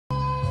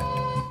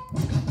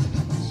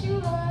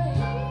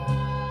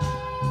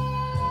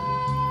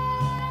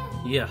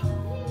Yeah.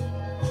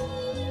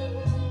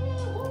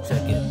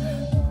 Check it.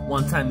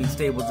 One time each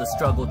day was a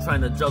struggle,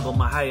 trying to juggle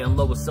my higher and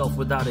lower self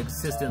without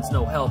existence,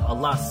 no help, a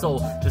lost soul,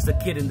 just a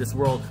kid in this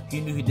world. He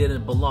knew he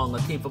didn't belong. I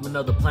came from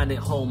another planet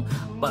home,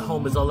 but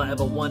home is all I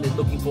ever wanted,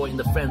 looking for it in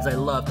the friends I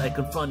loved. I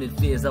confronted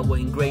fears that were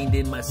ingrained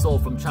in my soul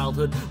from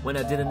childhood when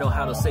I didn't know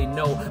how to say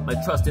no. My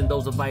trust in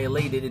those are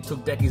violated. It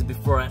took decades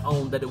before I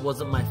owned that it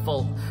wasn't my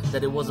fault,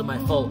 that it wasn't my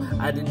fault.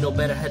 I didn't know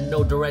better, had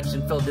no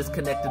direction, felt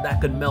disconnected, I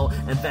could melt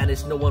and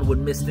vanish. No one would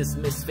miss this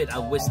misfit. I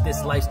wish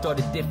this life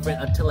started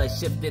different until I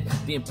shifted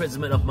the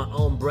imprisonment of my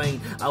own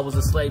brain. I was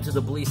a slave to the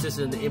belief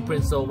system and the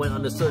imprint, so I went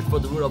on the search for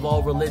the root of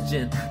all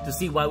religion, to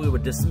see why we were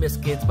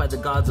dismissed kids by the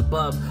gods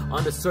above.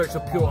 On the search for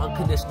pure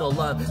unconditional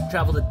love,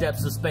 traveled the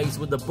depths of space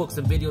with the books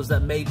and videos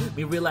that made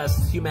me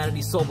realize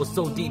humanity's soul was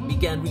so deep.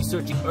 Began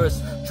researching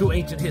Earth's true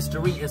ancient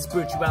history and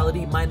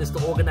spirituality, minus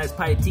the organized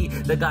piety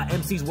that got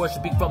MCs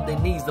worshipping from their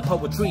knees. The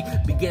poetry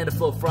began to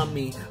flow from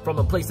me, from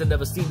a place I'd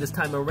never seen this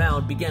time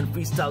around. Began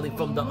freestyling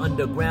from the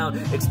underground,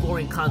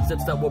 exploring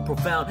concepts that were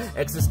profound,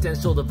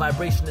 existential, the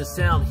vibration and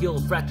sound,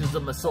 healed fractures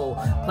of my soul.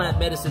 Plant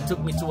medicine took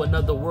me to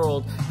another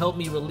world, helped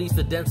me release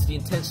the density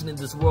and tension in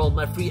this world.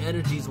 My free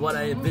energy is what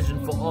I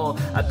envisioned for all.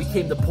 I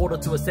became the portal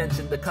to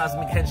ascension, the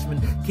cosmic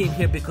henchman. Came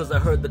here because I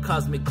heard the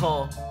cosmic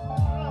call.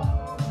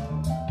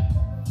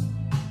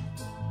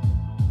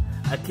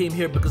 I came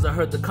here because I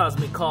heard the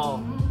cosmic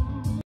call.